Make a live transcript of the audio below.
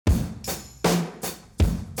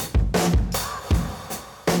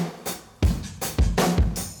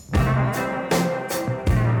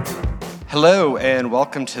Hello, and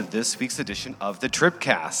welcome to this week's edition of the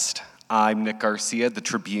Tribcast. I'm Nick Garcia, the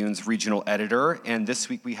Tribune's regional editor, and this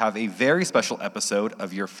week we have a very special episode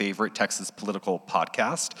of your favorite Texas political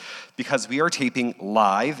podcast because we are taping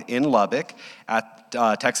live in Lubbock at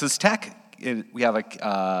Texas Tech. We have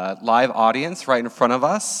a live audience right in front of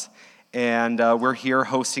us, and we're here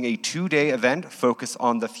hosting a two-day event focused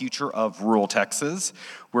on the future of rural Texas.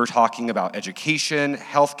 We're talking about education,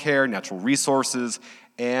 healthcare, natural resources,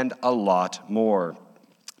 and a lot more.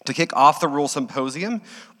 To kick off the Rural Symposium,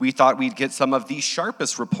 we thought we'd get some of the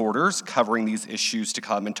sharpest reporters covering these issues to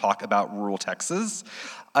come and talk about rural Texas.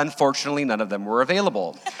 Unfortunately, none of them were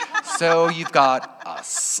available. So you've got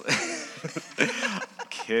us.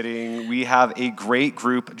 Kidding. We have a great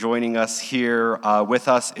group joining us here. With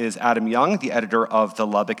us is Adam Young, the editor of the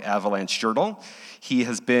Lubbock Avalanche Journal. He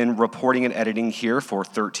has been reporting and editing here for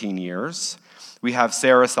 13 years. We have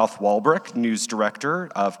Sarah South Walbrook, news director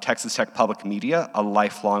of Texas Tech Public Media, a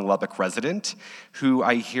lifelong Lubbock resident, who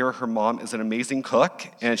I hear her mom is an amazing cook,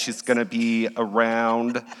 and she's gonna be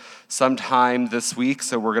around sometime this week,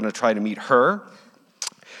 so we're gonna try to meet her.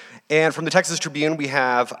 And from the Texas Tribune, we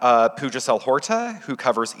have Pooja Salhorta, who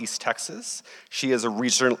covers East Texas. She is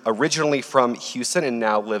originally from Houston and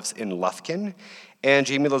now lives in Lufkin. And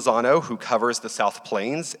Jamie Lozano, who covers the South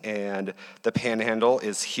Plains and the Panhandle,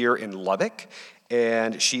 is here in Lubbock.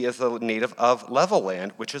 And she is a native of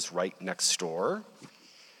Levelland, which is right next door.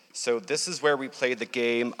 So this is where we play the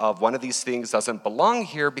game of one of these things doesn't belong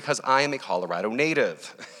here because I am a Colorado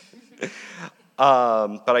native.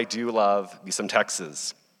 But I do love me some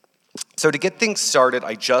Texas. So to get things started,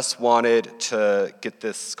 I just wanted to get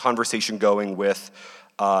this conversation going with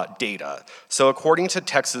data. So according to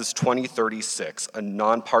Texas 2036, a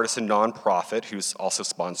nonpartisan nonprofit who's also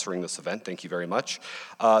sponsoring this event, thank you very much,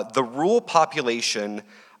 the rural population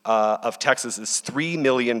of Texas is 3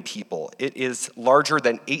 million people. It is larger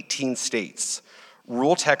than 18 states.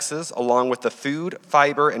 Rural Texas, along with the food,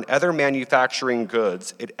 fiber, and other manufacturing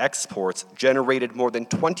goods it exports, generated more than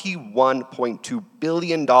 $21.2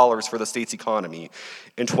 billion for the state's economy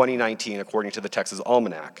in 2019, according to the Texas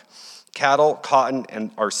Almanac. Cattle, cotton,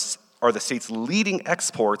 and are the state's leading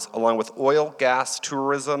exports, along with oil, gas,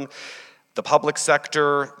 tourism, the public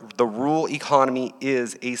sector. The rural economy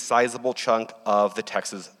is a sizable chunk of the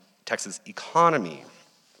Texas economy.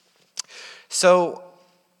 So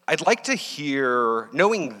I'd like to hear,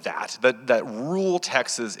 knowing that rural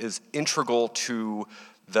Texas is integral to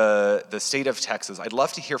the state of Texas, I'd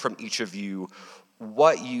love to hear from each of you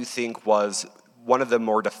what you think was one of the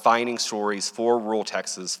more defining stories for rural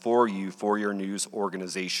Texas, for you, for your news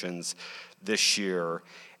organizations this year.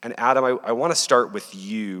 And Adam, I want to start with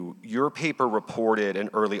you. Your paper reported in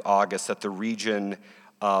early August that the region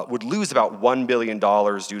would lose about $1 billion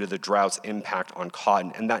due to the drought's impact on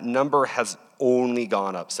cotton, and that number has only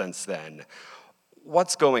gone up since then.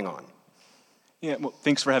 What's going on? Yeah, well,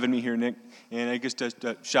 thanks for having me here, Nick. And I guess just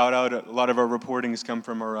to shout out, a lot of our reporting has come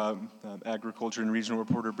from our agriculture and regional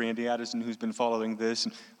reporter, Brandy Addison, who's been following this.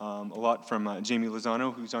 A lot from Jamie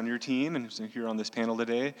Lozano, who's on your team and who's here on this panel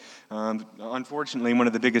today. Unfortunately, one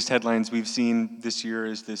of the biggest headlines we've seen this year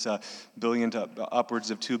is this billion to upwards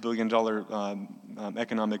of $2 billion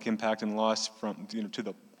economic impact and loss from to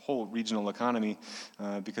the whole regional economy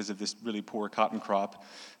because of this really poor cotton crop.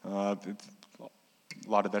 A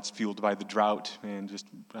lot of that's fueled by the drought and just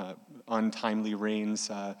untimely rains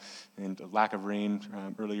and lack of rain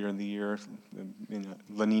earlier in the year, in a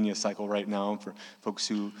La Nina cycle right now for folks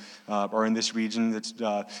who are in this region. That's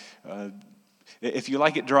if you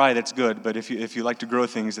like it dry, that's good, but if you like to grow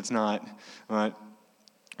things, it's not.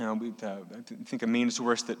 I think a main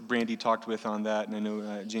source that Brandy talked with on that, and I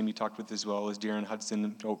know Jamie talked with as well, is Darren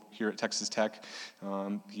Hudson here at Texas Tech.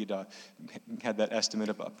 He'd had that estimate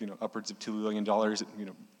of upwards of $2 billion,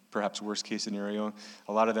 perhaps worst case scenario.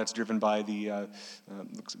 A lot of that's driven by the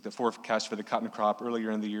forecast for the cotton crop earlier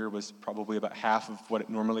in the year was probably about half of what it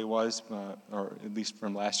normally was, or at least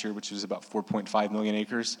from last year, which was about 4.5 million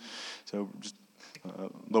acres. So just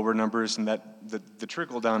lower numbers, and that the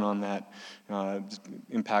trickle down on that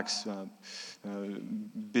impacts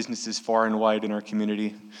businesses far and wide in our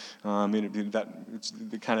community. That it's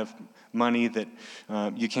the kind of money that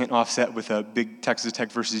you can't offset with a big Texas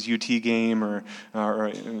Tech versus UT game or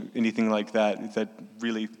anything like that. That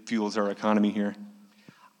really fuels our economy here.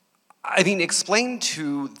 I mean, explain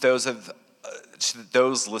to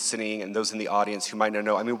those listening and those in the audience who might not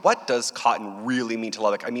know, I mean, what does cotton really mean to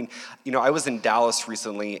Lubbock? I mean, I was in Dallas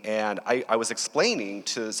recently, and I was explaining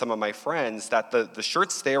to some of my friends that the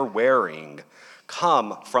shirts they're wearing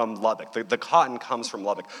come from Lubbock. The cotton comes from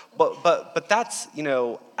Lubbock. But that's,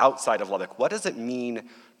 outside of Lubbock. What does it mean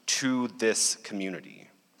to this community?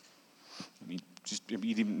 I mean, just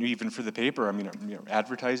even for the paper, I mean,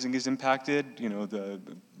 advertising is impacted. The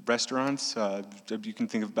restaurants. You can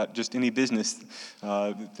think about just any business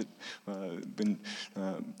that been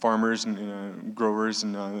farmers and growers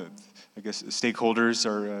and I guess stakeholders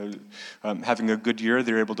are having a good year.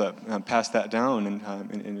 They're able to pass that down,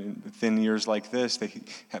 and in thin years like this, they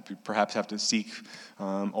perhaps have to seek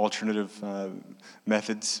alternative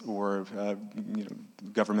methods or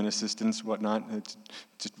government assistance, whatnot. It's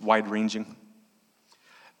just wide-ranging.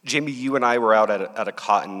 Jamie, you and I were out at a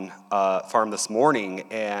cotton farm this morning,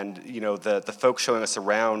 and the folks showing us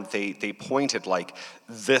around, they pointed like,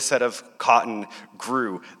 this set of cotton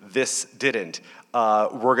grew, this didn't.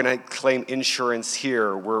 We're gonna claim insurance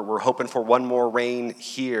here. We're hoping for one more rain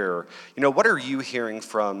here. What are you hearing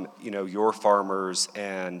from your farmers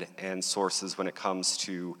and sources when it comes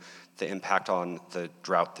to the impact on the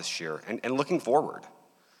drought this year and looking forward?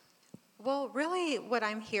 Well, really, what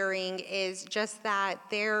I'm hearing is just that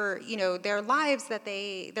their lives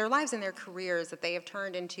and their careers that they have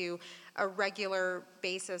turned into a regular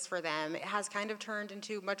basis for them. It has kind of turned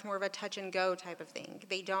into much more of a touch and go type of thing.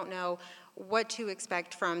 They don't know what to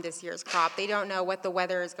expect from this year's crop. They don't know what the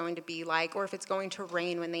weather is going to be like, or if it's going to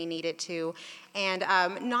rain when they need it to. And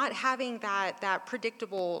not having that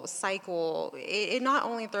predictable cycle, it not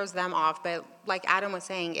only throws them off, but like Adam was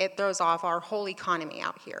saying, it throws off our whole economy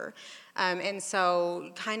out here. And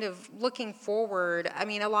so kind of looking forward, I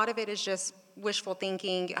mean, a lot of it is just wishful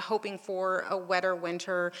thinking, hoping for a wetter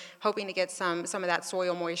winter, hoping to get some of that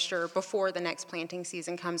soil moisture before the next planting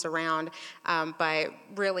season comes around. But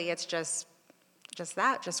really, it's just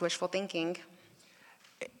wishful thinking.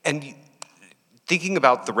 And thinking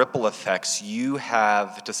about the ripple effects, you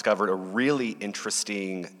have discovered a really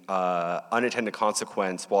interesting unintended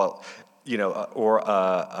consequence, or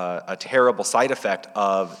a terrible side effect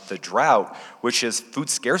of the drought, which is food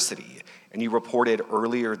scarcity. And you reported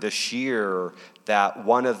earlier this year that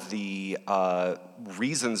one of the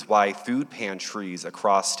reasons why food pantries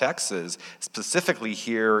across Texas, specifically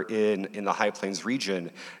here in the High Plains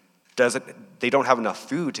region, they don't have enough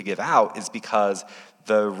food to give out is because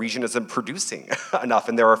the region isn't producing enough,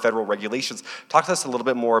 and there are federal regulations. Talk to us a little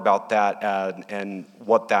bit more about that and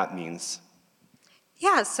what that means.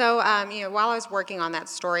 Yeah, so while I was working on that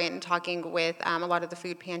story and talking with a lot of the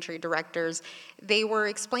food pantry directors, they were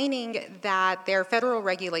explaining that their federal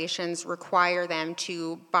regulations require them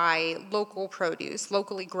to buy local produce,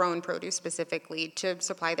 locally grown produce specifically, to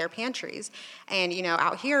supply their pantries. And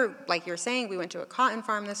out here, like you're saying, we went to a cotton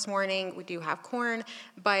farm this morning. We do have corn,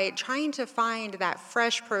 but trying to find that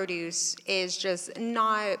fresh produce is just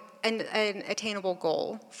not an attainable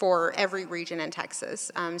goal for every region in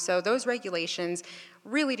Texas. So those regulations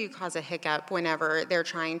really do cause a hiccup whenever they're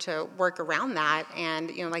trying to work around that.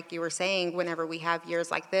 And like you were saying, whenever we have years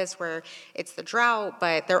like this where it's the drought,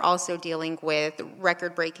 but they're also dealing with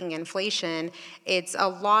record-breaking inflation, it's a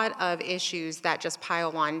lot of issues that just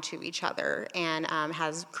pile on to each other and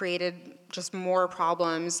has created just more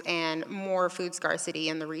problems and more food scarcity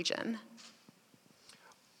in the region.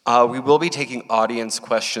 We will be taking audience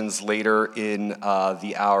questions later in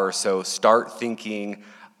the hour, so start thinking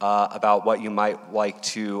about what you might like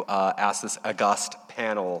to ask this august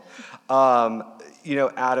panel.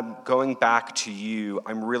 Adam, going back to you,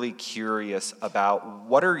 I'm really curious about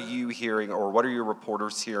what are you hearing or what are your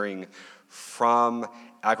reporters hearing from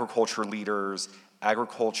agriculture leaders,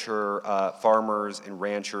 agriculture farmers and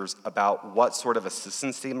ranchers about what sort of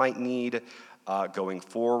assistance they might need going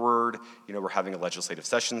forward. We're having a legislative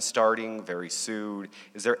session starting very soon.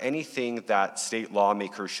 Is there anything that state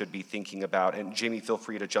lawmakers should be thinking about? And Jamie, feel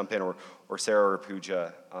free to jump in, or Sarah or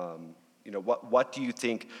Pooja. What do you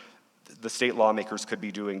think the state lawmakers could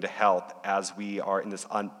be doing to help as we are in this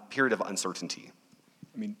period of uncertainty?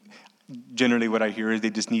 I mean, generally what I hear is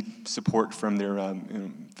they just need support from their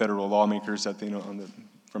federal lawmakers that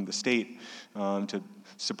from the state to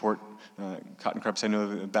support cotton crops. I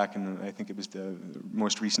know back in, I think it was the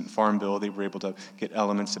most recent Farm Bill, they were able to get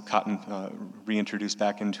elements of cotton reintroduced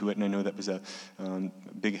back into it, and I know that was a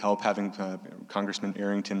big help. Having Congressman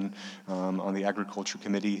Arrington on the Agriculture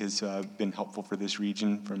Committee has been helpful for this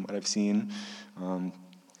region from what I've seen.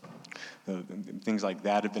 Things like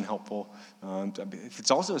that have been helpful.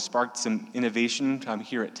 It's also sparked some innovation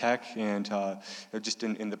here at Tech and just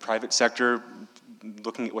in the private sector,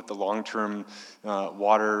 looking at what the long-term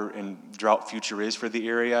water and drought future is for the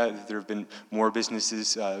area. There have been more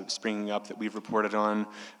businesses springing up that we've reported on,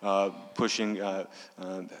 pushing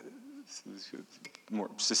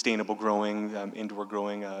more sustainable growing, indoor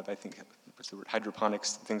growing, I think, what's the word,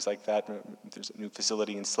 hydroponics, things like that. There's a new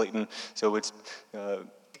facility in Slayton. So it's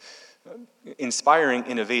inspiring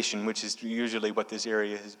innovation, which is usually what this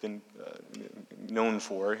area has been known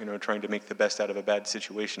for, trying to make the best out of a bad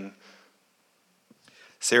situation.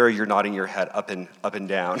 Sarah, you're nodding your head up and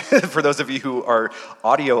down. For those of you who are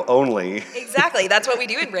audio only. Exactly, that's what we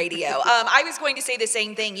do in radio. I was going to say the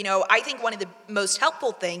same thing. I think one of the most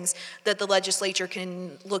helpful things that the legislature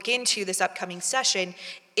can look into this upcoming session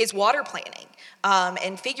is water planning.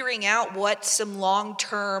 And figuring out what some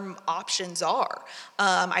long-term options are.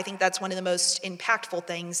 I think that's one of the most impactful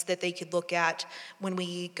things that they could look at when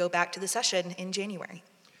we go back to the session in January.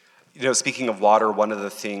 Speaking of water, one of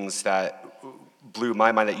the things that blew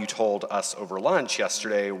my mind that you told us over lunch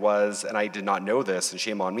yesterday was, and I did not know this, and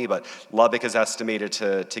shame on me, but Lubbock is estimated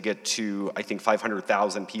to get to, I think,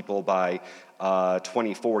 500,000 people by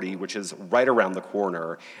 2040, which is right around the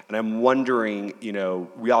corner. And I'm wondering,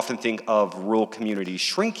 we often think of rural communities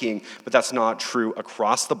shrinking, but that's not true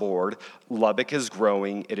across the board. Lubbock is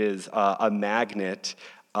growing. It is a magnet.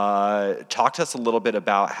 Talk to us a little bit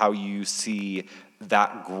about how you see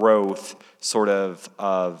that growth sort of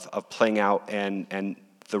playing out and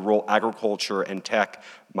the role agriculture and tech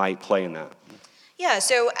might play in that. Yeah,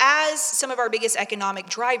 so as some of our biggest economic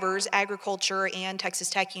drivers, agriculture and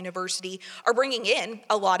Texas Tech University, are bringing in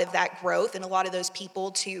a lot of that growth and a lot of those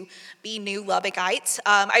people to be new Lubbockites.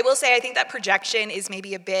 I will say I think that projection is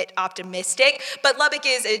maybe a bit optimistic, but Lubbock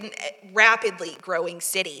is a rapidly growing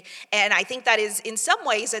city. And I think that is in some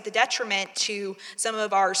ways at the detriment to some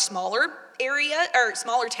of our smaller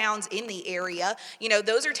towns in the area.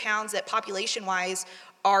 Those are towns that population-wise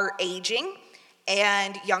are aging.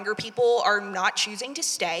 And younger people are not choosing to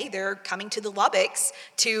stay. They're coming to the Lubbocks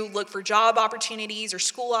to look for job opportunities or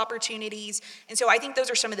school opportunities. And so I think those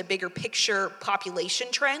are some of the bigger picture population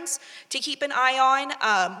trends to keep an eye on.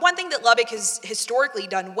 One thing that Lubbock has historically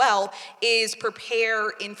done well is prepare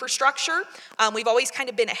infrastructure. We've always kind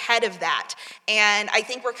of been ahead of that. And I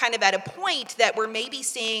think we're kind of at a point that we're maybe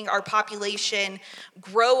seeing our population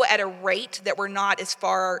grow at a rate that we're not as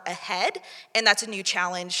far ahead. And that's a new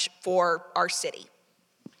challenge for our city.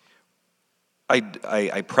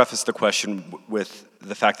 I preface the question with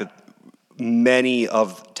the fact that many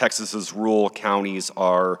of Texas's rural counties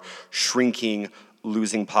are shrinking,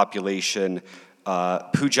 losing population.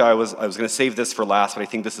 Pooja, I was going to save this for last, but I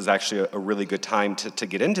think this is actually a really good time to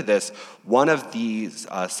get into this. One of the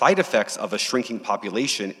side effects of a shrinking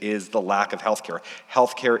population is the lack of healthcare.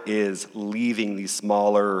 Healthcare is leaving these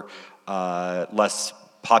smaller, less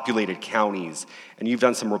populated counties, and you've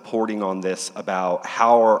done some reporting on this about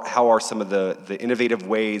how are some of the innovative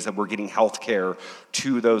ways that we're getting healthcare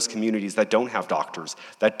to those communities that don't have doctors,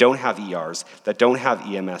 that don't have ERs, that don't have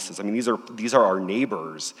EMSs. I mean, these are our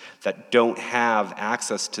neighbors that don't have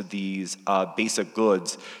access to these basic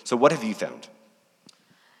goods. So what have you found?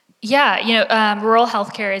 Yeah, rural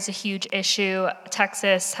healthcare is a huge issue.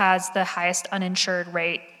 Texas has the highest uninsured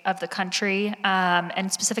rate of the country,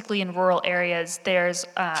 and specifically in rural areas, there's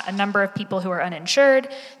a number of people who are uninsured.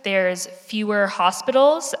 There's fewer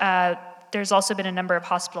hospitals. There's also been a number of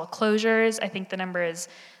hospital closures. I think the number is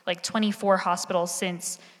like 24 hospitals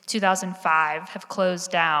since 2005 have closed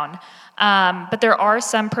down. But there are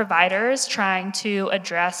some providers trying to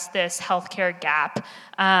address this healthcare gap.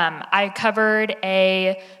 I covered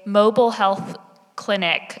a mobile health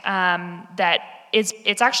clinic they're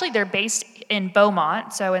based in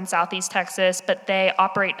Beaumont, so in Southeast Texas, but they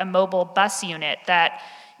operate a mobile bus unit that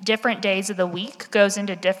different days of the week goes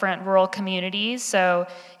into different rural communities. So,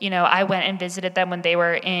 I went and visited them when they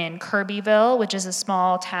were in Kirbyville, which is a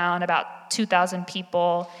small town, about 2,000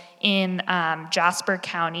 people in Jasper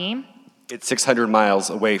County. It's 600 miles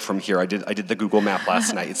away from here. I did the Google map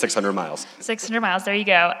last night. It's 600 miles. 600 miles, there you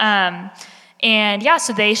go.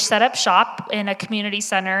 So they set up shop in a community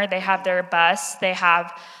center. They have their bus. They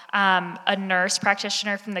have a nurse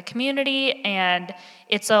practitioner from the community, and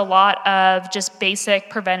it's a lot of just basic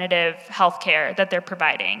preventative health care that they're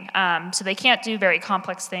providing. So they can't do very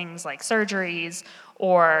complex things like surgeries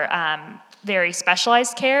or very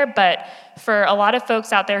specialized care, but for a lot of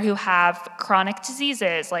folks out there who have chronic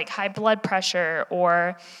diseases like high blood pressure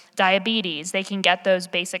or diabetes, they can get those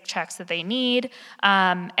basic checks that they need,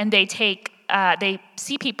 and they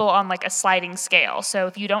see people on like a sliding scale. So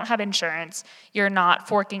if you don't have insurance, you're not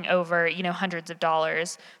forking over, hundreds of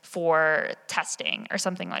dollars for testing or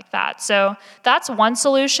something like that. So that's one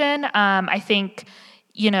solution. I think,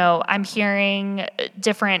 I'm hearing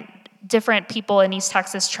different people in East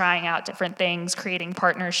Texas trying out different things, creating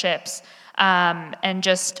partnerships, and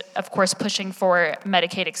just, of course, pushing for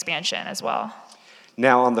Medicaid expansion as well.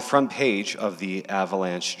 Now, on the front page of the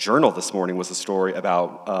Avalanche Journal this morning was a story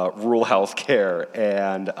about rural health care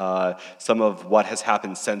and some of what has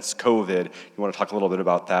happened since COVID. You want to talk a little bit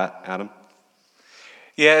about that, Adam?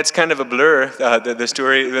 Yeah, it's kind of a blur. The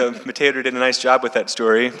story, Mateo did a nice job with that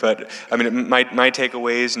story, but I mean, my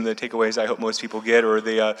takeaways and the takeaways I hope most people get, or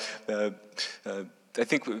I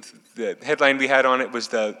think the headline we had on it was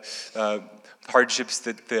the hardships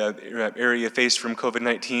that the area faced from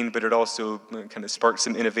COVID-19, but it also kind of sparked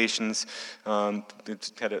some innovations.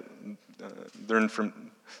 It's had to learn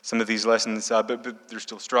from some of these lessons, but they're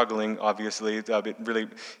still struggling, obviously. It really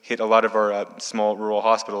hit a lot of our small rural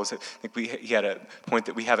hospitals. I think he had a point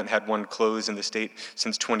that we haven't had one close in the state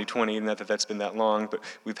since 2020, not that that's been that long, but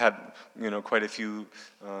we've had quite a few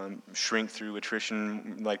shrink through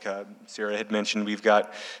attrition. Like Sarah had mentioned, we've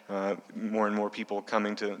got more and more people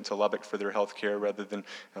coming to Lubbock for their health care rather than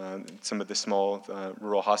some of the small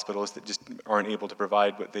rural hospitals that just aren't able to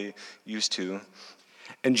provide what they used to.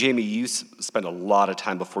 And Jamie, you spent a lot of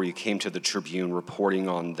time before you came to the Tribune reporting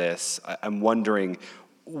on this. I'm wondering,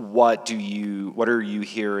 what are you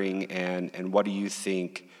hearing, and what do you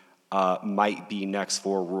think might be next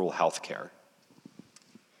for rural health care?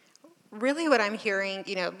 Really what I'm hearing,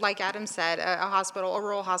 like Adam said, a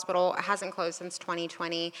rural hospital hasn't closed since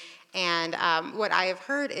 2020. And what I have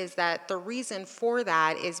heard is that the reason for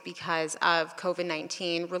that is because of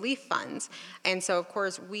COVID-19 relief funds. And so, of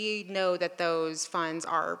course, we know that those funds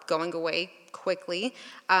are going away quickly.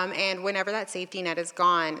 And whenever that safety net is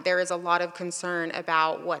gone, there is a lot of concern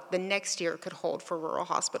about what the next year could hold for rural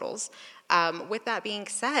hospitals. With that being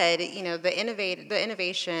said, the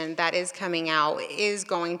innovation that is coming out is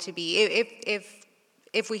going to be,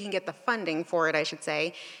 if we can get the funding for it, I should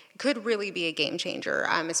say, could really be a game changer,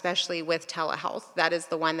 especially with telehealth. That is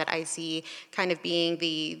the one that I see kind of being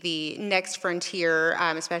the next frontier,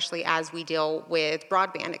 especially as we deal with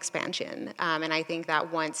broadband expansion. And I think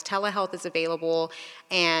that once telehealth is available,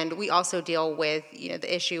 and we also deal with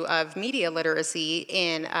the issue of media literacy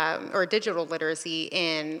or digital literacy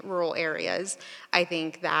in rural areas, I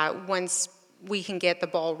think that once we can get the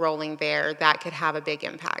ball rolling there, that could have a big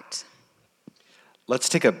impact. Let's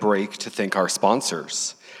take a break to thank our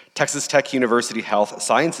sponsors. Texas Tech University Health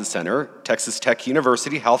Sciences Center. Texas Tech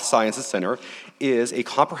University Health Sciences Center is a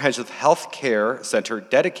comprehensive health care center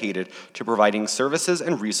dedicated to providing services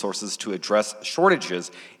and resources to address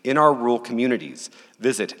shortages in our rural communities.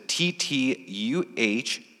 Visit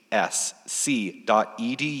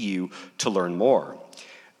ttuhsc.edu to learn more.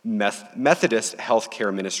 Methodist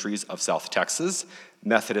Healthcare Ministries of South Texas.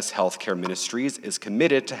 Methodist Healthcare Ministries is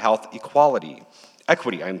committed to health equity,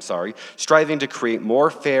 striving to create more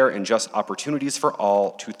fair and just opportunities for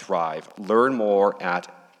all to thrive. Learn more at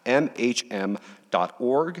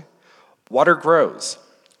mhm.org. Water Grows.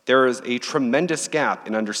 There is a tremendous gap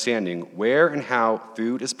in understanding where and how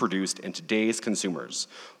food is produced in today's consumers.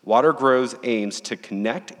 Water Grows aims to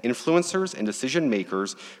connect influencers and decision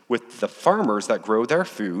makers with the farmers that grow their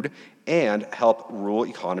food and help rural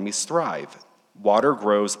economies thrive.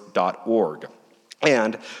 watergrows.org.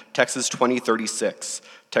 And Texas 2036.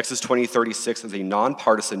 Texas 2036 is a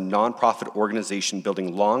nonpartisan, nonprofit organization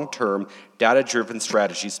building long-term, data-driven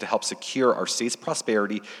strategies to help secure our state's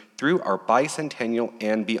prosperity through our bicentennial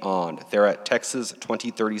and beyond. They're at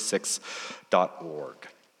texas2036.org.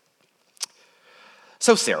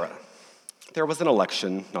 So, Sarah, there was an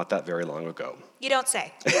election not that very long ago. You don't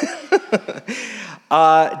say.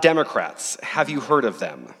 Democrats, have you heard of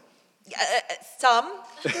them? Some,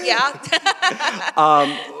 yeah.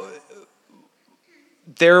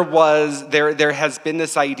 There has been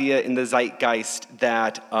this idea in the zeitgeist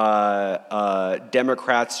that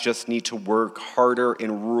Democrats just need to work harder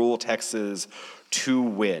in rural Texas to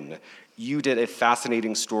win. You did a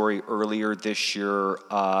fascinating story earlier this year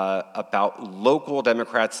about local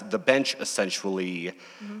Democrats, the bench essentially.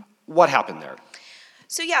 Mm-hmm. What happened there?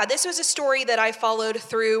 So yeah, this was a story that I followed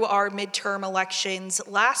through our midterm elections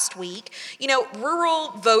last week.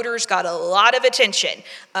 Rural voters got a lot of attention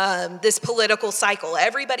this political cycle.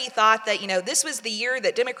 Everybody thought that, this was the year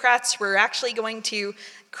that Democrats were actually going to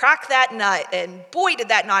crack that nut, and boy, did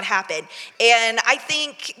that not happen. And I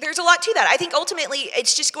think there's a lot to that. I think ultimately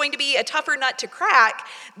it's just going to be a tougher nut to crack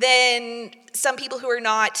than some people who are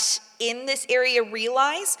not in this area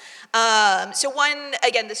realize.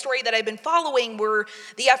 The story that I've been following were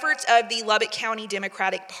the efforts of the Lubbock County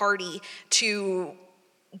Democratic Party to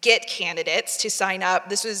get candidates to sign up.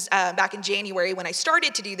 This was back in January when I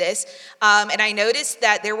started to do this, and I noticed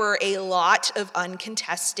that there were a lot of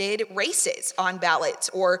uncontested races on ballots,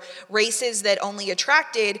 or races that only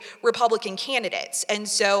attracted Republican candidates. And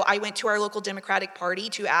so I went to our local Democratic Party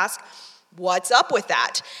to ask, what's up with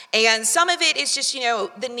that? And some of it is just,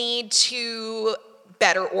 the need to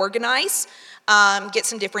better organize, get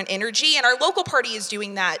some different energy, and our local party is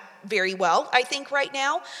doing that very well, I think, right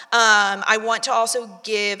now. I want to also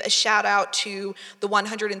give a shout out to the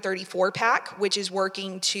 134 PAC, which is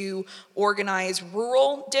working to organize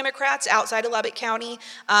rural Democrats outside of Lubbock County.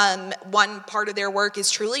 One part of their work is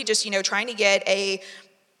truly just, trying to get a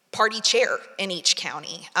party chair in each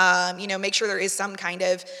county, make sure there is some kind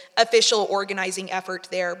of official organizing effort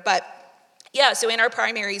there. But yeah, so in our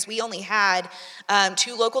primaries, we only had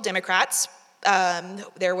 2 local Democrats.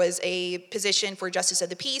 There was a position for Justice of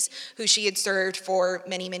the Peace, who she had served for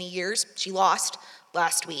many, many years. She lost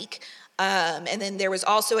last week. And then there was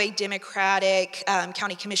also a Democratic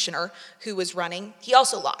county commissioner who was running. He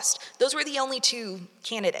also lost. Those were the only 2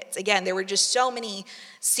 candidates. Again, there were just so many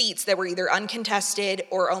seats that were either uncontested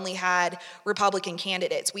or only had Republican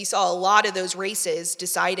candidates. We saw a lot of those races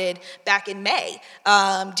decided back in May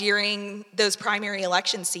during those primary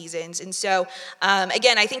election seasons. And so,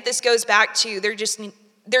 again, I think this goes back to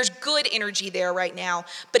there's good energy there right now,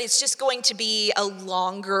 but it's just going to be a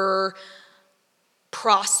longer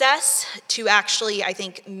process to actually, I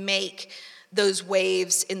think, make those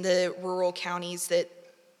waves in the rural counties that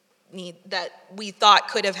we thought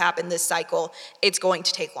could have happened this cycle. It's going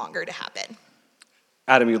to take longer to happen.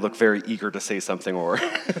 Adam, you look very eager to say something, or?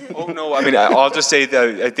 Oh, no, I'll just say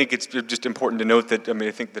that I think it's just important to note that,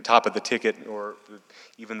 I think the top of the ticket, or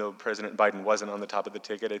even though President Biden wasn't on the top of the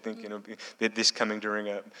ticket, I think, that this coming during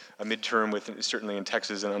a midterm with certainly in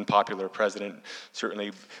Texas an unpopular president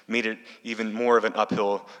certainly made it even more of an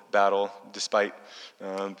uphill battle, despite,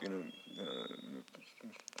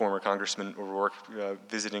 former Congressman O'Rourke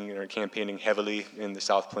visiting or campaigning heavily in the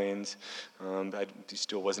South Plains. He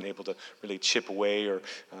still wasn't able to really chip away or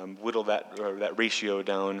whittle that ratio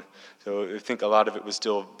down. So I think a lot of it was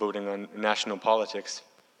still voting on national politics.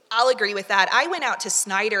 I'll agree with that. I went out to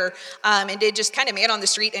Snyder and did just kind of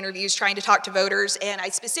man-on-the-street interviews trying to talk to voters, and I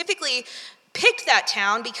specifically picked that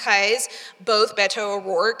town because both Beto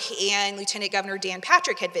O'Rourke and Lieutenant Governor Dan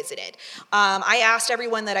Patrick had visited. I asked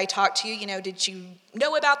everyone that I talked to, did you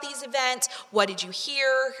know about these events? What did you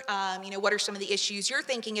hear? What are some of the issues you're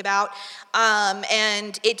thinking about?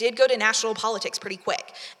 And it did go to national politics pretty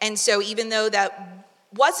quick. And so even though that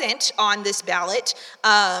wasn't on this ballot,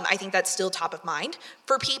 I think that's still top of mind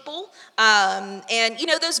for people. And,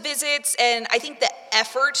 those visits, and I think the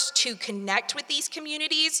effort to connect with these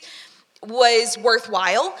communities was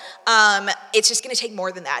worthwhile. It's just going to take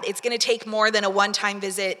more than that. It's going to take more than a one-time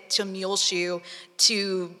visit to Muleshoe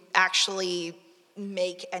to actually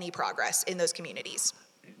make any progress in those communities.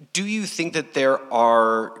 Do you think that there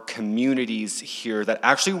are communities here that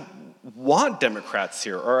actually want Democrats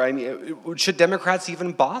here? Or, should Democrats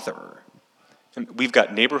even bother? And we've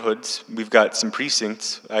got neighborhoods, we've got some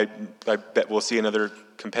precincts. I bet we'll see another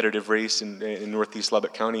competitive race in Northeast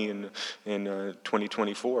Lubbock County in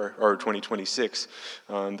 2024 or 2026.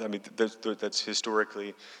 That's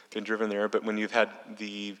historically been driven there. But when you've had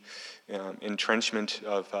the entrenchment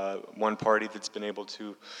of one party that's been able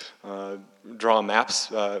to draw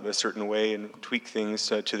maps a certain way and tweak things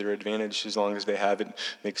to their advantage, as long as they have, it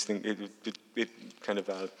makes things, it kind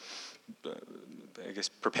of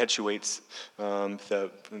perpetuates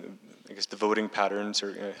the voting patterns,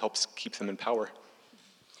 or helps keep them in power.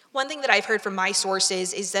 One thing that I've heard from my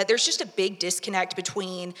sources is that there's just a big disconnect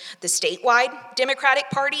between the statewide Democratic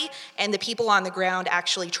Party and the people on the ground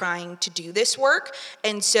actually trying to do this work.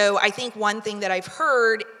 And so I think one thing that I've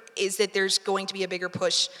heard is that there's going to be a bigger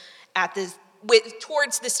push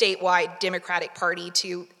towards the statewide Democratic Party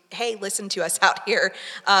to, hey, listen to us out here.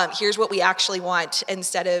 Here's what we actually want,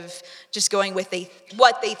 instead of just going with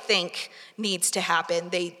what they think needs to happen.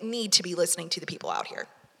 They need to be listening to the people out here.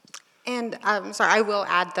 And I will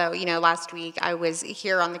add though, last week I was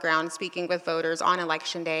here on the ground speaking with voters on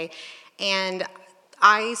Election Day, and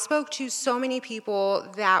I spoke to so many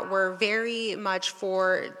people that were very much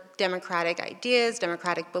for democratic ideas,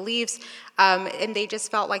 democratic beliefs, and they just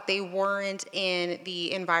felt like they weren't in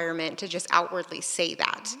the environment to just outwardly say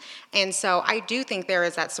that. And so I do think there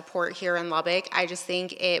is that support here in Lubbock. I just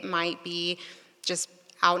think it might be just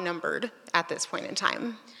outnumbered at this point in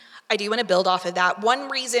time. I do want to build off of that. One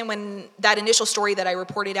reason, when that initial story that I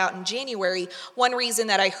reported out in January, one reason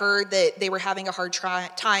that I heard that they were having a hard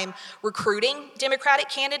time recruiting Democratic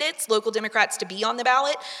candidates, local Democrats, to be on the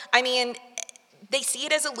ballot, they see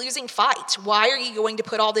it as a losing fight. Why are you going to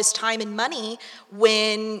put all this time and money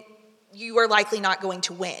when you are likely not going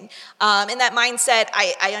to win. And that mindset,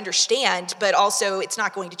 I understand, but also it's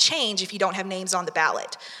not going to change if you don't have names on the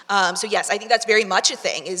ballot. So yes, I think that's very much a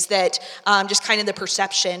thing, is that just kind of the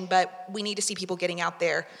perception, but we need to see people getting out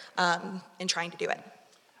there and trying to do it.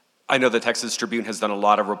 I know the Texas Tribune has done a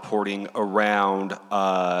lot of reporting around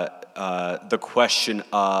the question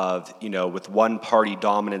of, with one-party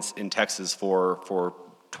dominance in Texas for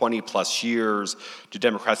 20 plus years, do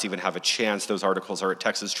Democrats even have a chance? Those articles are at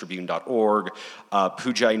texastribune.org.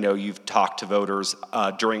 Pooja, I know you've talked to voters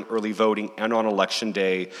during early voting and on Election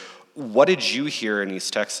Day. What did you hear in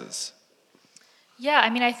East Texas? Yeah, I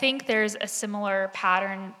mean, I think there's a similar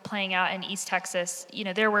pattern playing out in East Texas.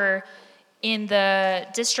 There were, in the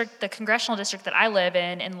district, the congressional district that I live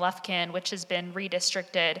in Lufkin, which has been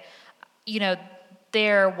redistricted,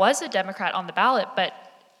 there was a Democrat on the ballot, but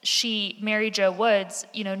Mary Jo Woods,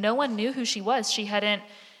 no one knew who she was. She hadn't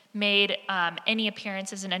made any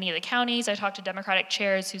appearances in any of the counties. I talked to Democratic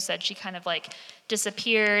chairs who said she kind of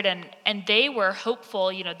disappeared, and they were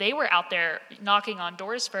hopeful. They were out there knocking on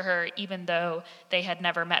doors for her, even though they had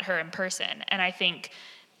never met her in person. And I think,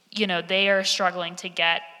 they are struggling to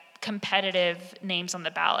get competitive names on the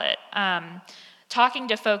ballot. Talking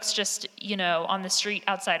to folks just, on the street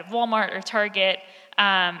outside of Walmart or Target,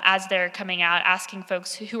 as they're coming out, asking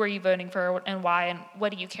folks, who are you voting for and why, and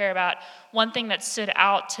what do you care about? One thing that stood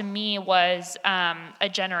out to me was a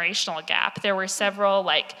generational gap. There were several,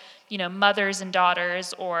 mothers and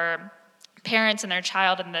daughters, or parents and their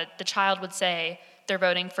child, and the child would say they're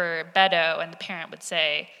voting for Beto, and the parent would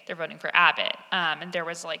say they're voting for Abbott. And there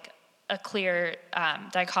was a clear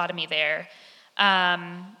dichotomy there.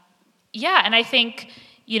 And I think,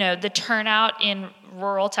 the turnout in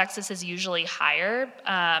rural Texas is usually higher.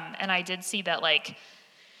 And I did see that,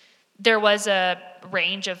 there was a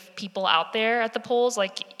range of people out there at the polls.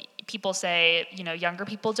 People say, younger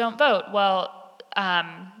people don't vote. Well,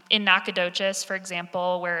 in Nacogdoches, for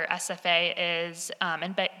example, where SFA is,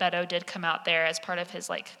 and Beto did come out there as part of his,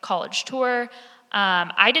 college tour,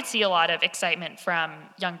 I did see a lot of excitement from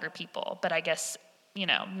younger people, but I guess,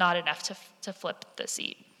 not enough to flip the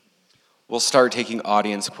seat. We'll start taking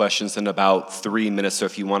audience questions in about 3 minutes, so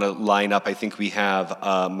if you want to line up, I think we have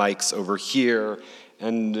mics over here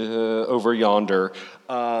and over yonder.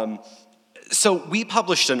 So we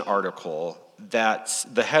published an article that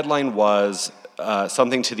the headline was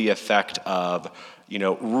something to the effect of,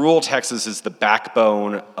 rural Texas is the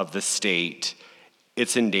backbone of the state.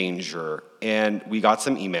 It's in danger. And we got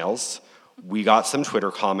some emails. We got some Twitter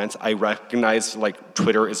comments. I recognize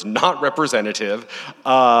Twitter is not representative.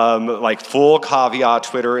 Full caveat,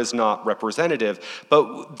 Twitter is not representative.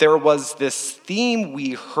 But there was this theme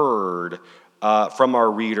we heard from our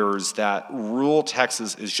readers that rural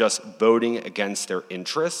Texas is just voting against their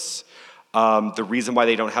interests. The reason why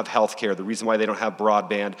they don't have health care, the reason why they don't have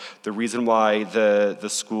broadband, the reason why the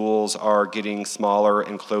schools are getting smaller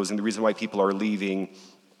and closing, the reason why people are leaving,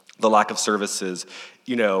 the lack of services,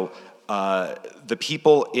 the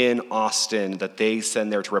people in Austin that they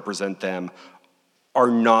send there to represent them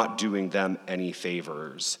are not doing them any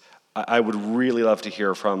favors. I would really love to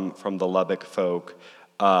hear from the Lubbock folk.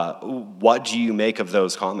 What do you make of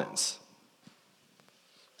those comments?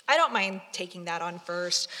 I don't mind taking that on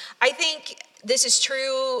first. I think this is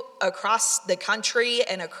true across the country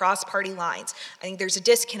and across party lines. I think there's a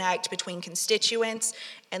disconnect between constituents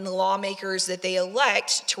and the lawmakers that they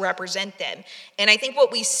elect to represent them. And I think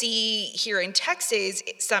what we see here in Texas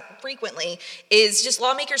frequently is just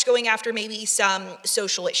lawmakers going after maybe some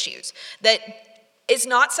social issues that is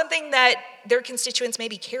not something that their constituents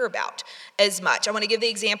maybe care about as much. I want to give the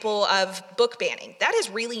example of book banning. That is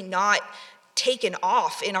really not taken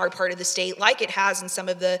off in our part of the state like it has in some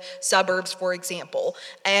of the suburbs, for example.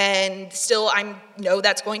 And still, I know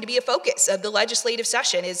that's going to be a focus of the legislative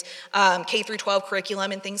session is K through 12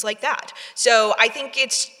 curriculum and things like that. So I think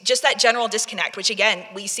it's just that general disconnect, which again,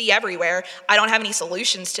 we see everywhere. I don't have any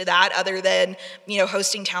solutions to that other than,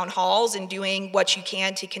 hosting town halls and doing what you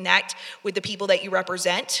can to connect with the people that you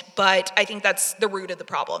represent. But I think that's the root of the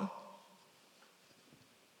problem.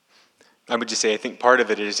 I would just say I think part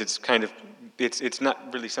of it is it's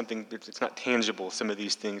not really something, it's not tangible, some of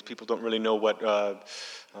these things. People don't really know what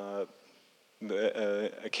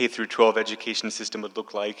a K through 12 education system would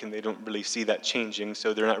look like, and they don't really see that changing.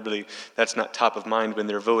 So they're not really, that's not top of mind when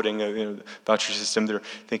they're voting. The voucher system, they're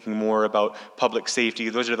thinking more about public safety.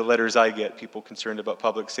 Those are the letters I get, people concerned about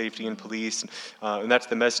public safety and police, and that's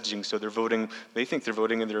the messaging. So they're voting, they think they're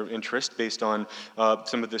voting in their interest based on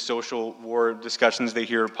some of the social war discussions they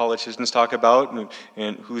hear politicians talk about,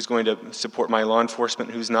 and who's going to support my law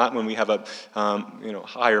enforcement, who's not, when we have a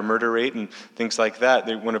higher murder rate and things like that.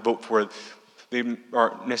 They want to vote for. They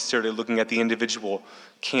aren't necessarily looking at the individual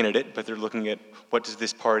candidate, but they're looking at what does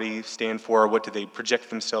this party stand for, or what do they project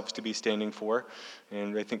themselves to be standing for,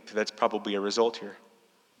 and I think that's probably a result here.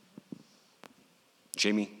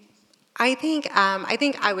 Jamie? I think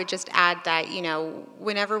I would just add that,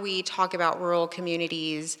 whenever we talk about rural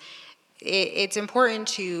communities, it's important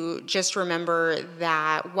to just remember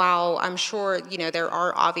that while I'm sure, there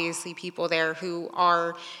are obviously people there who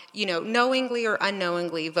are, knowingly or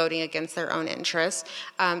unknowingly voting against their own interests,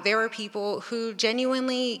 there are people who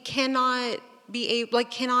genuinely cannot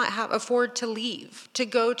afford to leave to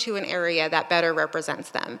go to an area that better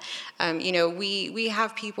represents them. We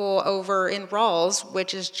have people over in Rawls,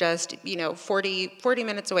 which is just 40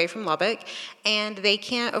 minutes away from Lubbock, and they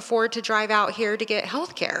can't afford to drive out here to get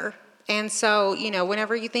health care. And so,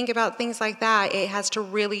 whenever you think about things like that, you have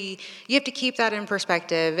to keep that in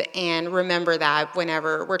perspective and remember that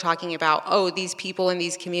whenever we're talking about, these people in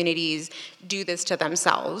these communities do this to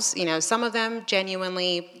themselves. Some of them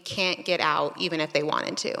genuinely can't get out even if they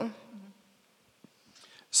wanted to.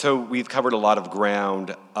 So we've covered a lot of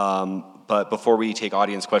ground, but before we take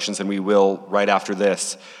audience questions, and we will right after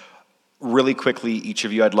this, really quickly, each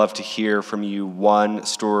of you, I'd love to hear from you one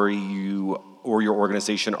story you or your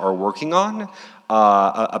organization are working on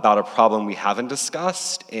about a problem we haven't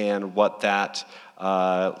discussed, and what that,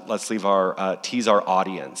 let's tease our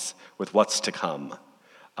audience with what's to come.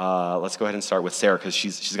 Let's go ahead and start with Sarah, because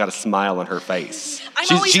she's got a smile on her face.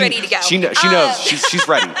 I'm always ready to go. She knows. She's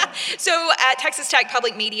ready. So at Texas Tech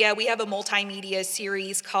Public Media, we have a multimedia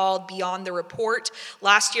series called Beyond the Report.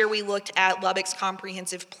 Last year, we looked at Lubbock's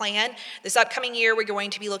comprehensive plan. This upcoming year, we're going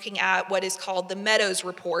to be looking at what is called the Meadows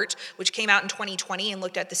Report, which came out in 2020 and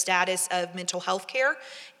looked at the status of mental health care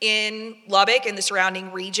in Lubbock and the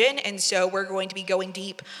surrounding region, and so we're going to be going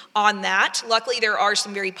deep on that. Luckily, there are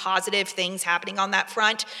some very positive things happening on that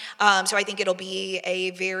front, so I think it'll be a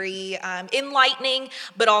very enlightening,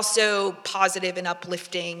 but also positive and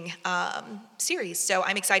uplifting series. So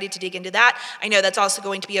I'm excited to dig into that. I know that's also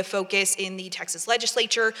going to be a focus in the Texas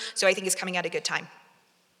legislature, so I think it's coming at a good time.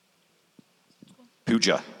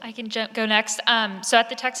 Pooja. I can go next. So at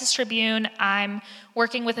the Texas Tribune, I'm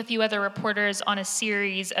working with a few other reporters on a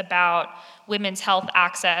series about women's health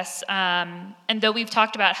access. And though we've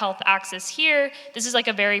talked about health access here, this is like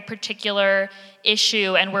a very particular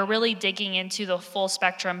issue, and we're really digging into the full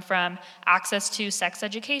spectrum from access to sex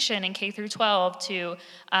education in K through 12 to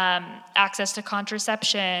access to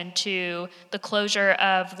contraception, to the closure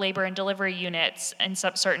of labor and delivery units in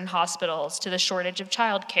certain hospitals, to the shortage of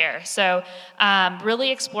childcare. So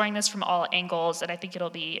really exploring this from all angles, and I think it'll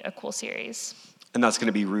be a cool series. And that's going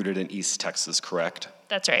to be rooted in East Texas, correct?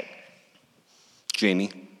 That's right.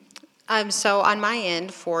 Jamie? So on my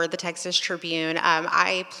end for the Texas Tribune,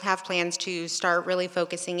 I have plans to start really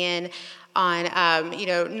focusing in on,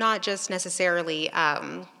 not just necessarily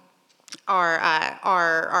our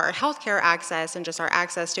healthcare access and just our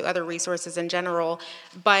access to other resources in general,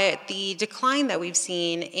 but the decline that we've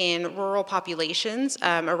seen in rural populations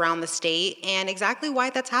around the state and exactly why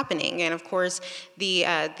that's happening, and of course the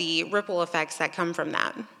ripple effects that come from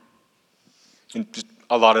that. And just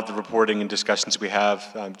a lot of the reporting and discussions we have,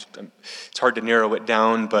 it's hard to narrow it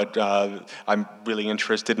down, but I'm really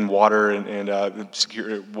interested in water and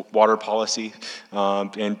secure water policy,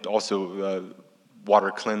 and also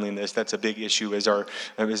water cleanliness. That's a big issue as our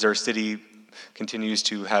city continues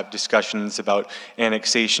to have discussions about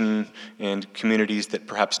annexation and communities that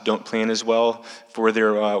perhaps don't plan as well for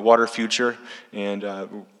their water future. And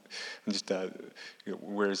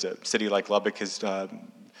whereas a city like Lubbock has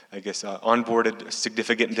onboarded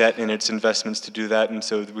significant debt in its investments to do that, and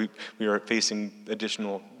so we are facing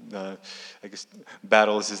additional,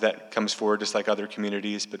 battles as that comes forward, just like other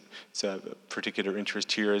communities. But it's a particular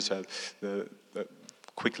interest here as the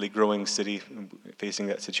quickly growing city facing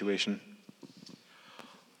that situation.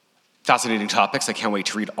 Fascinating topics. I can't wait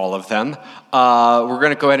to read all of them. We're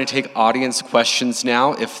going to go ahead and take audience questions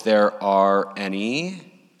now, if there are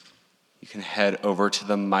any. You can head over to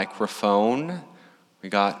the microphone. We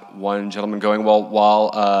got one gentleman going. While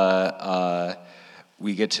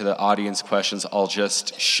we get to the audience questions, I'll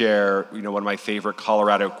just share, one of my favorite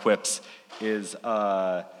Colorado quips is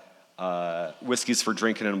whiskey's for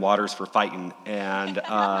drinking and water's for fighting. And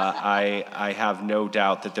I have no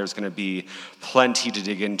doubt that there's going to be plenty to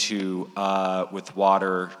dig into with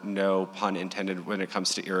water, no pun intended, when it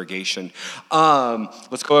comes to irrigation.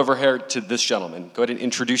 Let's go over here to this gentleman. Go ahead and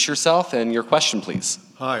introduce yourself and your question, please.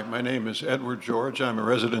 Hi, my name is Edward George. I'm a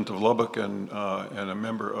resident of Lubbock and a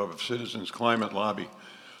member of Citizens Climate Lobby.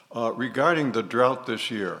 Regarding the drought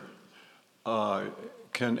this year,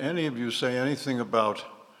 can any of you say anything about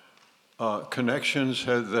connections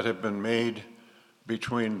that have been made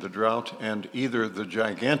between the drought and either the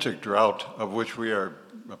gigantic drought of which we are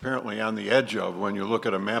apparently on the edge of when you look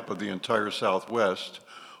at a map of the entire Southwest,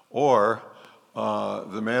 or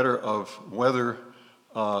the matter of whether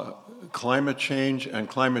climate change and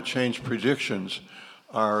climate change predictions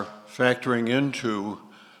are factoring into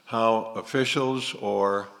how officials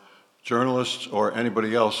or journalists or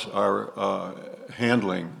anybody else are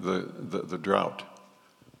handling the drought?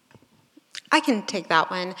 I can take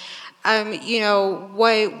that one.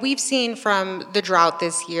 What we've seen from the drought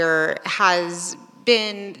this year has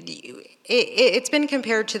been, it's been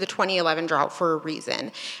compared to the 2011 drought for a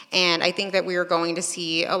reason. And I think that we are going to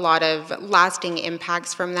see a lot of lasting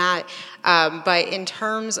impacts from that. But in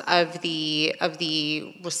terms of the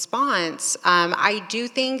response, I do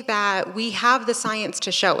think that we have the science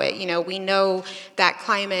to show it. We know that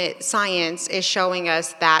climate science is showing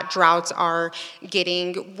us that droughts are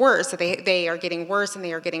getting worse. They are getting worse and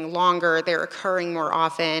they are getting longer. They're occurring more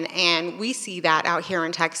often. And we see that out here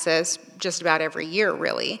in Texas just about every year,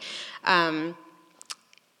 really.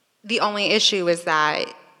 The only issue is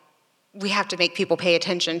that we have to make people pay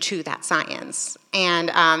attention to that science. And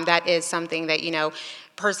that is something that,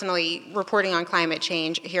 personally, reporting on climate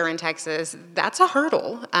change here in Texas, that's a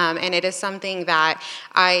hurdle. And it is something that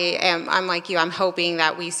I'm like you, I'm hoping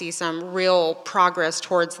that we see some real progress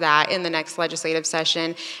towards that in the next legislative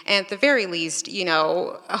session. And at the very least,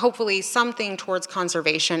 hopefully something towards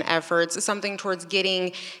conservation efforts, something towards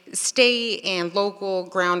getting state and local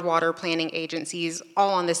groundwater planning agencies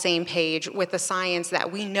all on the same page with the science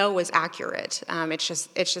that we know is accurate.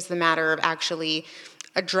 It's just a matter of actually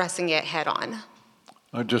addressing it head on.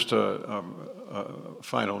 Just a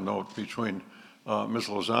final note between Ms.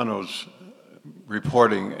 Lozano's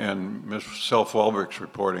reporting and Ms. Self-Walbrick's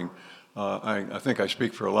reporting. I think I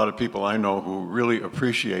speak for a lot of people I know who really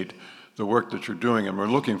appreciate the work that you're doing, and we're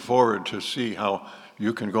looking forward to see how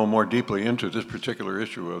you can go more deeply into this particular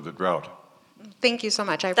issue of the drought. Thank you so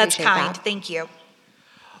much. I appreciate that. That's kind. that. Thank you.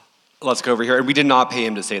 Let's go over here. And we did not pay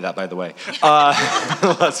him to say that, by the way.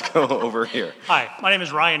 Let's go over here. Hi, my name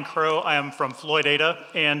is Ryan Crow. I am from Floyd Ada.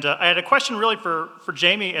 And I had a question really for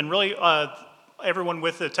Jamie and really everyone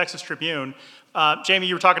with the Texas Tribune. Jamie,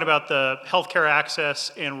 you were talking about the healthcare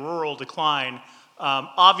access and rural decline.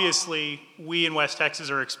 Obviously, we in West Texas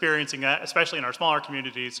are experiencing that, especially in our smaller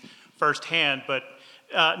communities, firsthand. But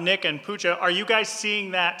Nick and Pooja, are you guys seeing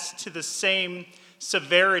that to the same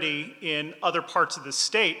severity in other parts of the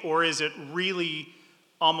state, or is it really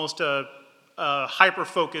almost a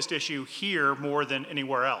hyper-focused issue here more than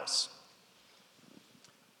anywhere else?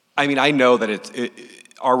 I mean, I know that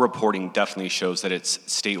our reporting definitely shows that it's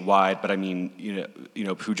statewide, but I mean,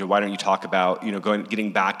 Pooja, why don't you talk about,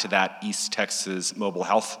 getting back to that East Texas mobile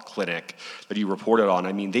health clinic that you reported on?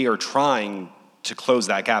 I mean, they are trying to close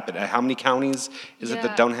that gap. And how many counties is it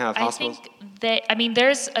that don't have hospitals? I think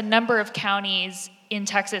there's a number of counties in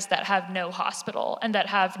Texas that have no hospital and that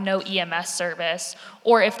have no EMS service,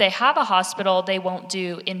 or if they have a hospital, they won't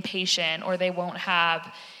do inpatient, or they won't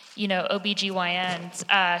have,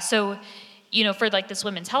 OBGYNs. So, for like this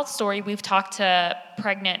women's health story, we've talked to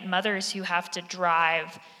pregnant mothers who have to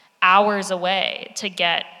drive hours away to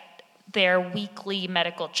get their weekly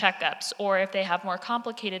medical checkups, or if they have more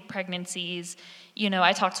complicated pregnancies.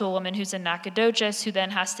 I talked to a woman who's in Nacogdoches who then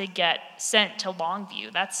has to get sent to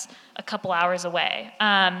Longview. That's a couple hours away.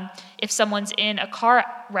 If someone's in a car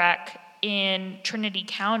wreck in Trinity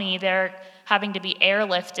County, they're having to be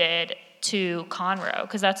airlifted to Conroe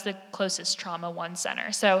because that's the closest Trauma One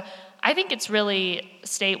center. So I think it's really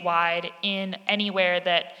statewide in anywhere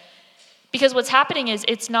that, because what's happening is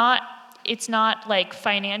it's not like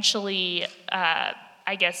financially,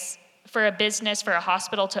 I guess, for a business, for a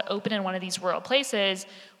hospital to open in one of these rural places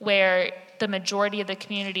where the majority of the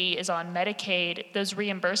community is on Medicaid, those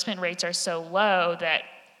reimbursement rates are so low that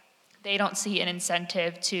they don't see an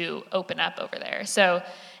incentive to open up over there. So,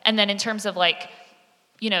 and then in terms of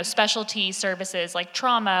specialty services like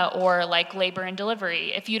trauma or like labor and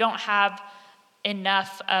delivery, if you don't have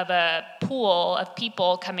enough of a pool of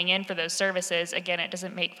people coming in for those services, again, it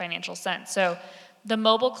doesn't make financial sense. So the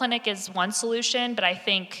mobile clinic is one solution, but I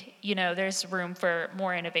think, there's room for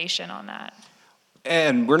more innovation on that.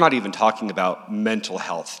 And we're not even talking about mental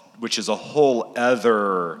health, which is a whole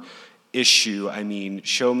other issue. I mean,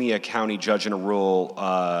 show me a county judge in a rural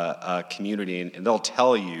community, and they'll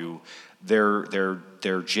tell you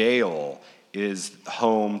their jail is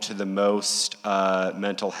home to the most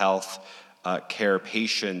mental health care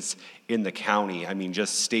patients in the county. I mean,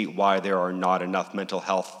 just statewide, there are not enough mental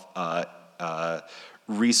health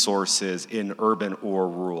resources in urban or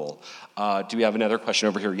rural. Do we have another question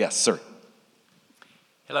over here? Yes, sir.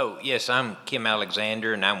 Hello, yes, I'm Kim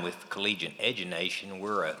Alexander, and I'm with Collegiate Education.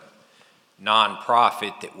 We're a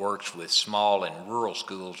nonprofit that works with small and rural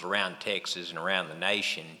schools around Texas and around the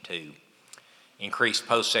nation to increase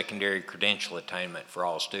post-secondary credential attainment for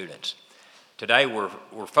all students. Today, we're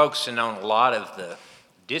focusing on a lot of the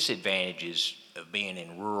disadvantages of being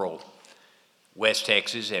in rural West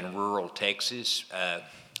Texas and rural Texas.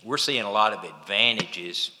 We're seeing a lot of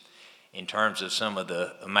advantages in terms of some of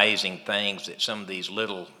the amazing things that some of these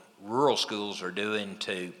little rural schools are doing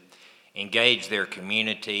to engage their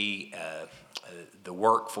community, the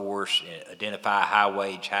workforce, identify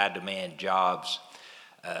high-wage, high-demand jobs,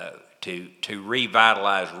 to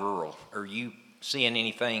revitalize rural. Are you seeing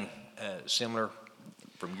anything similar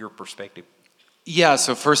from your perspective? Yeah,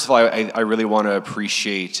 so first of all, I really want to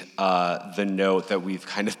appreciate the note that we've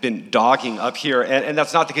kind of been dogging up here, and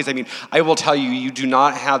that's not the case. I mean, I will tell you, you do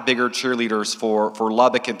not have bigger cheerleaders for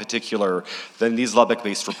Lubbock in particular than these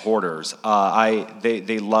Lubbock-based reporters.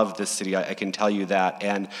 They love this city, I can tell you that,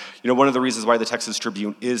 and one of the reasons why the Texas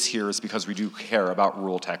Tribune is here is because we do care about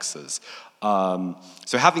rural Texas.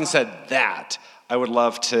 So having said that, I would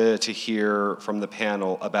love to hear from the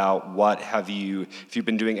panel about if you've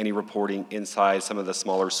been doing any reporting inside some of the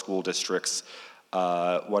smaller school districts,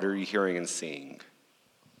 what are you hearing and seeing?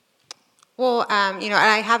 Well,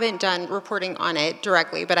 I haven't done reporting on it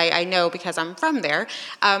directly, but I know because I'm from there.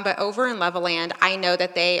 But over in Levelland, I know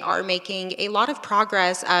that they are making a lot of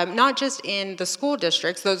progress, not just in the school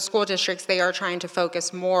districts. Those school districts, they are trying to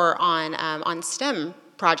focus more on STEM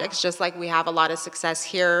projects, just like we have a lot of success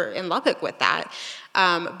here in Lubbock with that.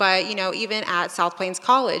 But even at South Plains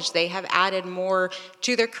College, they have added more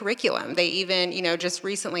to their curriculum. They even, just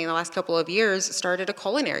recently in the last couple of years, started a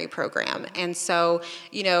culinary program. And so,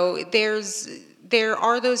 there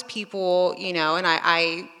are those people, and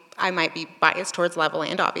I might be biased towards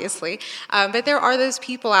Levelland, obviously, but there are those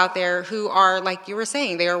people out there who are, like you were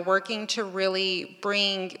saying, they are working to really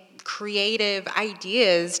bring creative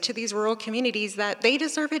ideas to these rural communities that they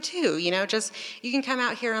deserve it too. You can come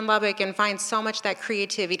out here in Lubbock and find so much that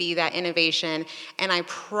creativity, that innovation, and I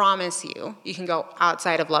promise you can go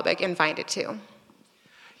outside of Lubbock and find it too.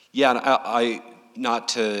 Yeah, and I not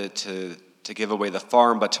to give away the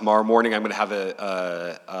farm, but tomorrow morning I'm going to have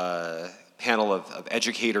a panel of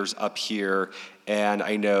educators up here, and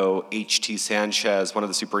I know H.T. Sanchez, one of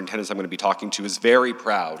the superintendents I'm going to be talking to, is very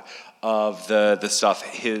proud of the stuff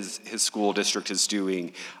his school district is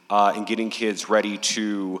doing in getting kids ready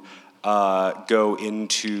to go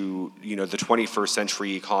into the 21st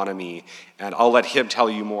century economy, and I'll let him tell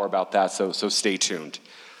you more about that, so stay tuned.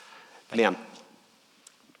 Ma'am.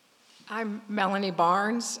 I'm Melanie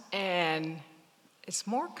Barnes, and it's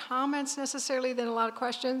more comments necessarily than a lot of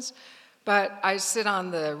questions, but I sit on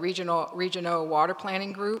the regional water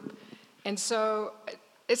planning group, and so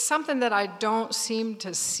it's something that I don't seem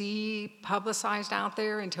to see publicized out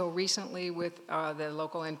there until recently with the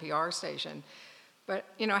local NPR station. But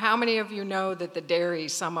how many of you know that the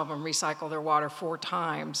dairies, some of them recycle their water 4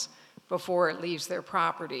 times before it leaves their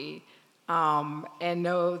property, and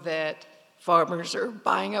know that farmers are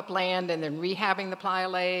buying up land and then rehabbing the playa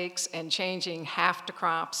lakes and changing half to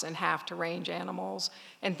crops and half to range animals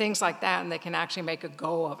and things like that, and they can actually make a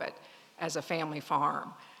go of it as a family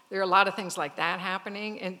farm. There are a lot of things like that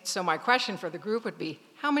happening, and so my question for the group would be,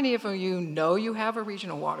 how many of you know you have a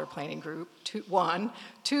regional water planning group? 1.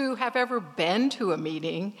 2, have ever been to a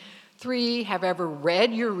meeting? 3, have ever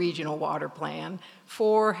read your regional water plan?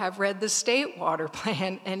 4, have read the state water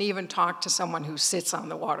plan and even talked to someone who sits on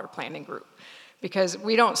the water planning group? Because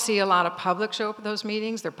we don't see a lot of public show up at those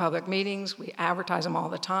meetings. They're public meetings. We advertise them all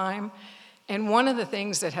the time. And one of the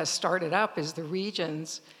things that has started up is the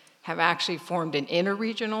regions have actually formed an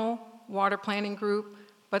interregional water planning group,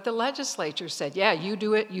 but the legislature said, yeah, you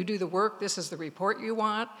do it, you do the work, this is the report you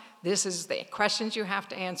want, this is the questions you have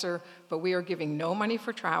to answer, but we are giving no money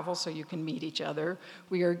for travel so you can meet each other.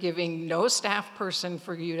 We are giving no staff person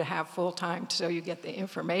for you to have full-time so you get the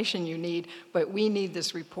information you need, but we need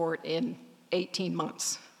this report in 18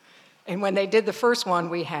 months. And when they did the first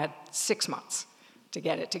one, we had 6 months. to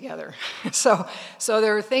get it together. So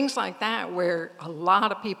there are things like that where a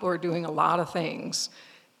lot of people are doing a lot of things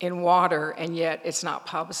in water, and yet it's not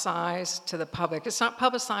publicized to the public. It's not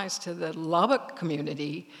publicized to the Lubbock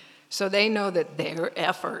community, so they know that their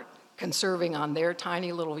effort conserving on their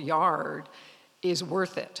tiny little yard is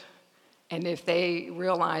worth it. And if they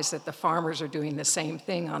realize that the farmers are doing the same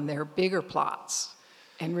thing on their bigger plots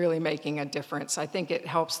and really making a difference, I think it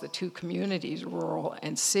helps the two communities, rural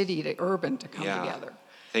and city to urban, to come together.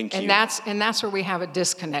 Thank you. And that's where we have a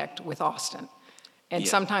disconnect with Austin, and Yeah.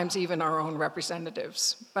 sometimes even our own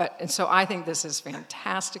representatives. And so I think this is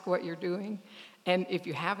fantastic what you're doing, and if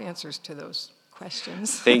you have answers to those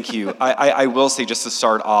questions. Thank you. I will say, just to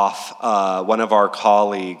start off, one of our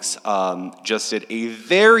colleagues just did a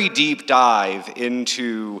very deep dive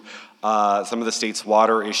into some of the state's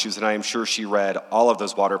water issues, and I am sure she read all of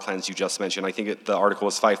those water plans you just mentioned. I think the article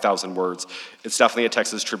was 5,000 words. It's definitely at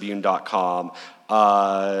texastribune.com.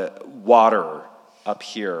 Water up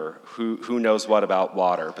here. Who knows what about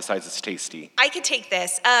water besides it's tasty? I could take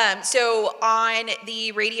this. So on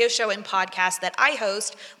the radio show and podcast that I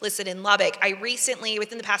host, Listen in Lubbock, I recently,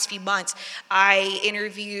 within the past few months, I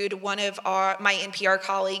interviewed one of my NPR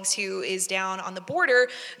colleagues who is down on the border,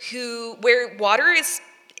 where water is,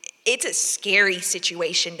 it's a scary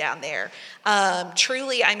situation down there.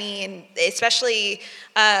 Truly, I mean, especially,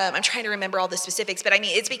 I'm trying to remember all the specifics, but I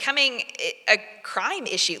mean, it's becoming a crime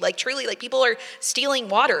issue. Like, truly, like, people are stealing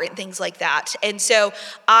water and things like that. And so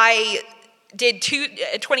I did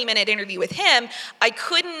a 20-minute interview with him. I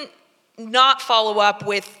couldn't not follow up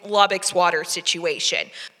with Lubbock's water situation.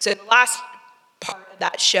 So the last part of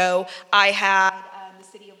that show, I had the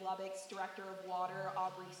City of Lubbock's Director of Water,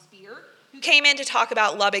 Aubrey Spear, who came in to talk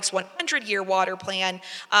about Lubbock's 100-year water plan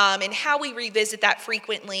and how we revisit that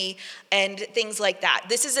frequently and things like that.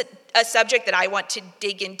 This is a subject that I want to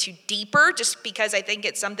dig into deeper, just because I think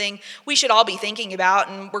it's something we should all be thinking about,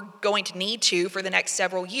 and we're going to need to for the next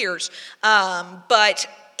several years. But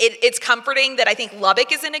it's comforting that I think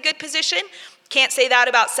Lubbock is in a good position. Can't say that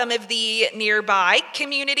about some of the nearby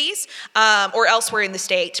communities or elsewhere in the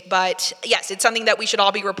state. But yes, it's something that we should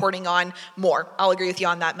all be reporting on more. I'll agree with you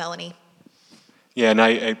on that, Melanie. Yeah, and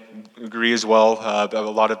I agree as well. A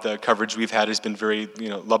lot of the coverage we've had has been very,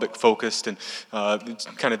 Lubbock focused, and it's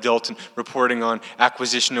kind of dealt in reporting on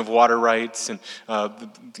acquisition of water rights and,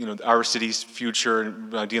 our city's future,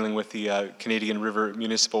 and dealing with the Canadian River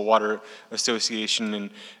Municipal Water Association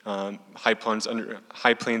and High Plains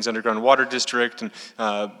Underground Water District,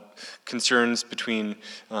 and concerns between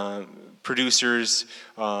producers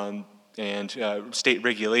and state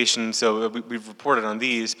regulation. So we've reported on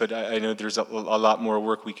these, but I know there's a lot more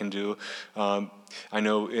work we can do. I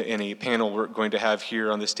know in a panel we're going to have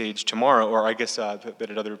here on the stage tomorrow, or I guess at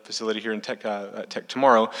another facility here in Tech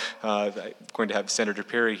tomorrow, going to have Senator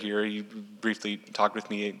Perry here. He briefly talked with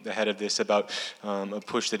me ahead of this about a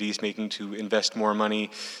push that he's making to invest more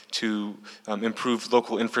money to improve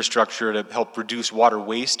local infrastructure to help reduce water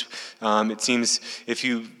waste. It seems if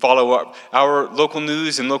you follow our local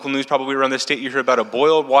news, and local news probably around the state, you hear about a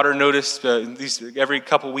boil water notice these every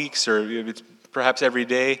couple weeks, or it's perhaps every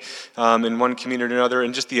day in one community or another,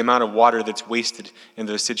 and just the amount of water that's wasted in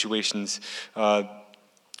those situations,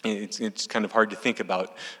 it's kind of hard to think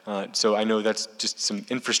about. So I know that's just some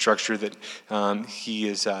infrastructure that he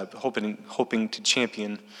is hoping to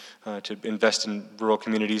champion to invest in rural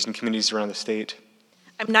communities and communities around the state.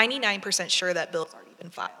 I'm 99% sure that bill's already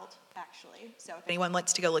been filed, actually. So if anyone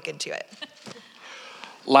wants to go look into it.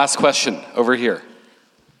 Last question over here.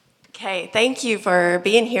 Okay, thank you for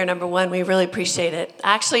being here, number one. We really appreciate it.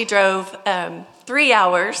 I actually drove 3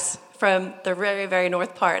 hours from the very, very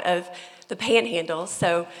north part of the Panhandle,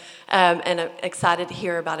 so, and I'm excited to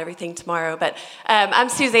hear about everything tomorrow. But I'm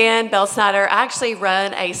Suzanne Bell-Snyder. I actually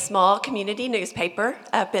run a small community newspaper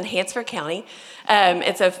up in Hansford County.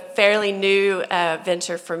 It's a fairly new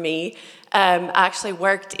venture for me. I actually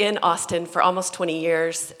worked in Austin for almost 20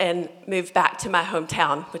 years and moved back to my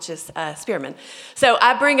hometown, which is Spearman. So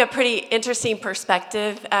I bring a pretty interesting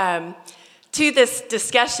perspective to this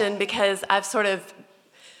discussion because I've sort of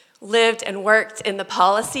lived and worked in the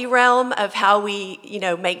policy realm of how we,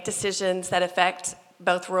 make decisions that affect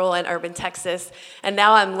both rural and urban Texas, and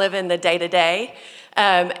now I'm living the day-to-day.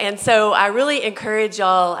 And so I really encourage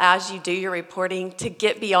y'all, as you do your reporting, to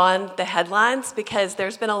get beyond the headlines, because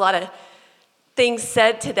there's been a lot of things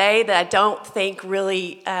said today that I don't think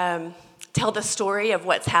really tell the story of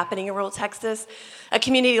what's happening in rural Texas. A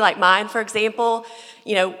community like mine, for example,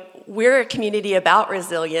 we're a community about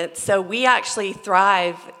resilience, so we actually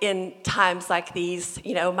thrive in times like these.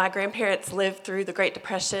 My grandparents lived through the Great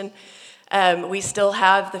Depression. We still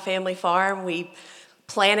have the family farm. We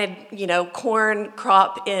planted, corn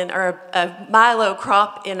crop or a milo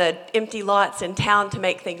crop in empty lots in town to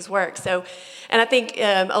make things work. So, and I think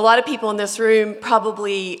a lot of people in this room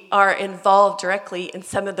probably are involved directly in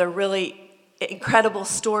some of the really incredible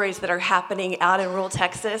stories that are happening out in rural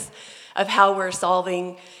Texas of how we're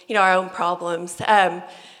solving, our own problems. And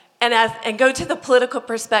go to the political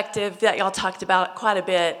perspective that y'all talked about quite a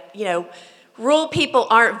bit. Rural people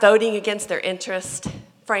aren't voting against their interest,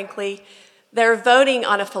 frankly. They're voting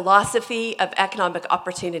on a philosophy of economic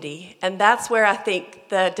opportunity, and that's where I think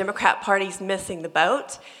the Democrat Party's missing the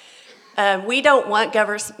boat. We don't want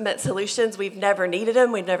government solutions. We've never needed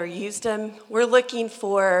them. We've never used them. We're looking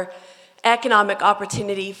for economic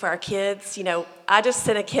opportunity for our kids. I just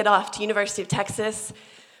sent a kid off to University of Texas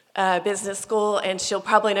business school, and she'll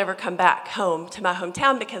probably never come back home to my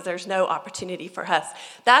hometown because there's no opportunity for us.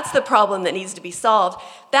 That's the problem that needs to be solved.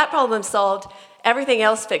 That problem solved, everything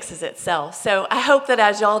else fixes itself. So I hope that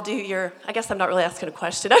as y'all do I guess I'm not really asking a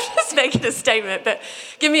question, I'm just making a statement, but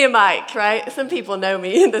give me a mic, right? Some people know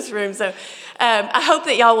me in this room. So I hope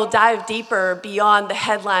that y'all will dive deeper beyond the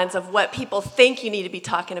headlines of what people think you need to be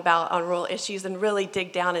talking about on rural issues and really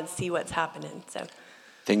dig down and see what's happening. So,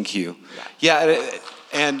 thank you. Yeah,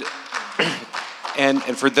 and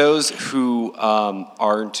for those who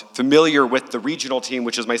aren't familiar with the regional team,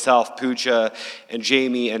 which is myself, Pooja, and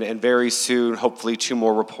Jamie, and very soon, hopefully 2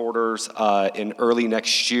 more reporters in early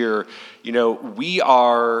next year, we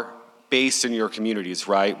are based in your communities,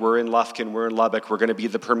 right? We're in Lufkin, we're in Lubbock, we're gonna be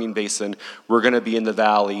the Permian Basin, we're gonna be in the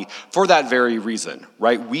Valley for that very reason,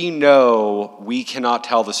 right? We know we cannot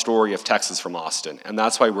tell the story of Texas from Austin, and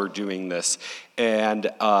that's why we're doing this.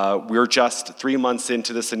 And we're just 3 months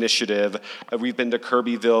into this initiative. We've been to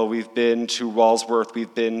Kirbyville, we've been to Walsworth,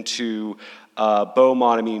 we've been to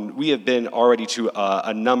Beaumont. I mean, we have been already to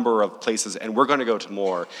a number of places, and we're gonna go to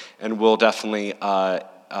more, and we'll definitely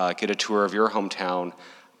get a tour of your hometown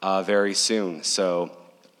very soon. So,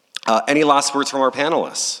 any last words from our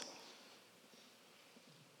panelists?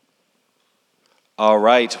 All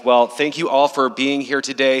right, well, thank you all for being here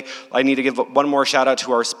today. I need to give one more shout out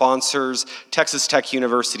to our sponsors, Texas Tech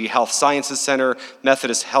University Health Sciences Center,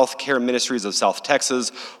 Methodist Healthcare Ministries of South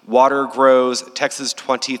Texas, Water Grows, Texas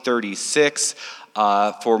 2036.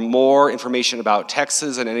 For more information about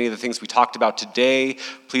Texas and any of the things we talked about today,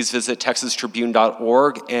 please visit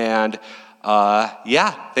texastribune.org. And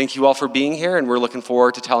thank you all for being here, and we're looking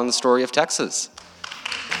forward to telling the story of Texas.